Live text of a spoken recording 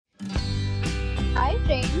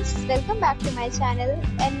friends, welcome back to my channel,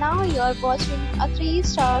 and now you are watching a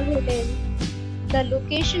 3-star hotel. The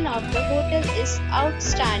location of the hotel is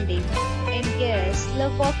outstanding and guests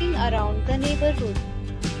love walking around the neighborhood.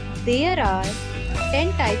 There are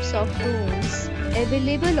 10 types of rooms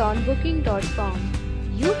available on booking.com.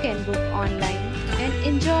 You can book online and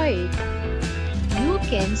enjoy it. You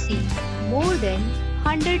can see more than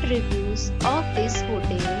 100 reviews of this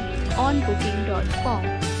hotel on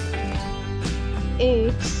booking.com.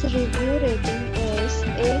 Its review rating is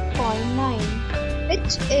 8.9,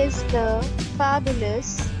 which is the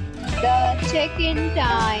fabulous. The check-in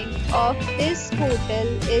time of this hotel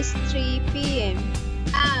is 3 p.m.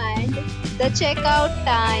 and the checkout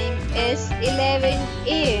time is 11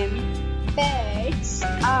 a.m. Pets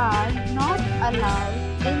are not allowed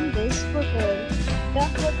in this hotel. The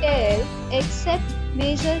hotel accepts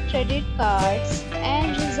major credit cards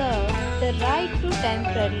and reserves the right to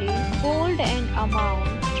temporarily hold an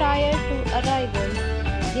amount prior to arrival.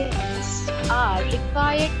 Guests are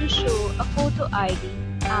required to show a photo ID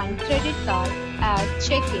and credit card at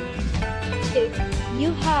check-in. If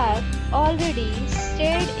you have already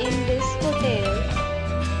stayed in this hotel,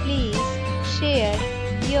 please share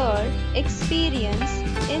your experience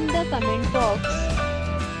in the comment box.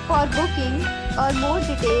 For booking or more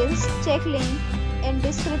details, check link in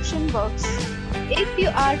description box. If you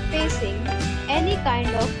are facing any kind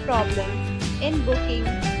of problem in booking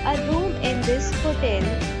a room in this hotel,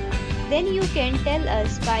 then you can tell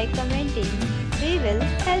us by commenting. We will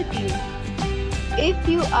help you. If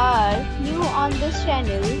you are new on this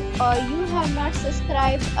channel or you have not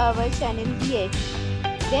subscribed our channel yet,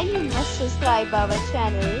 then you must subscribe our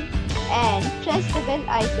channel and press the bell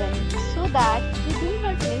icon so that you do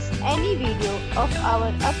not miss any video of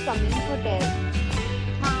our upcoming hotel.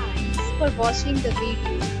 Thanks for watching the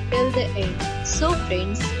video till the end. So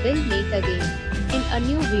friends, we'll meet again in a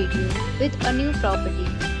new video with a new property.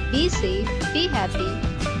 Be safe, be happy.